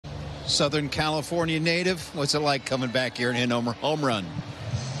Southern California native. What's it like coming back here and hitting home run?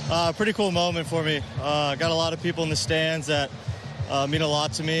 Pretty cool moment for me. Got a lot of people in the stands that mean a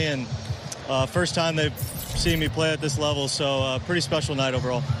lot to me, and first time they've seen me play at this level, so pretty special night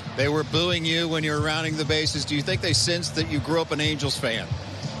overall. They were booing you when you were rounding the bases. Do you think they sensed that you grew up an Angels fan?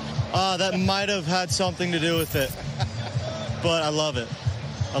 That might have had something to do with it, but I love it.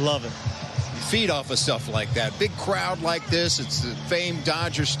 I love it. You feed off of stuff like that. Big crowd like this. It's the famed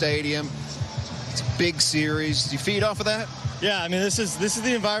Dodger Stadium. It's a big series. Do you feed off of that? Yeah, I mean, this is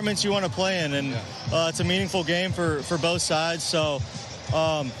the environment you want to play in, and it's a meaningful game for both sides. So,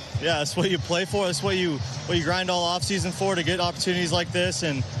 yeah, that's what you play for. That's what you grind all offseason for, to get opportunities like this.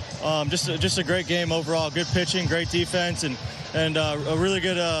 And just a great game overall. Good pitching, great defense, and a really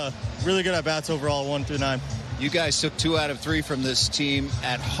good at bats overall, 1 through 9. You guys took 2 out of 3 from this team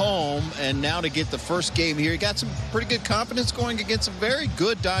at home, and now to get the first game here, you got some pretty good confidence going against a very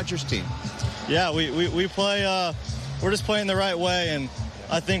good Dodgers team. Yeah, we play. We're just playing the right way, and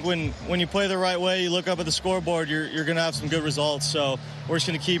I think when you play the right way, you look up at the scoreboard, you're going to have some good results. So we're just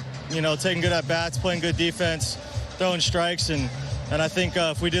going to keep, taking good at bats, playing good defense, throwing strikes, and I think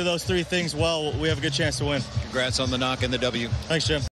if we do those 3 things well, we have a good chance to win. Congrats on the knock and the W. Thanks, Jim.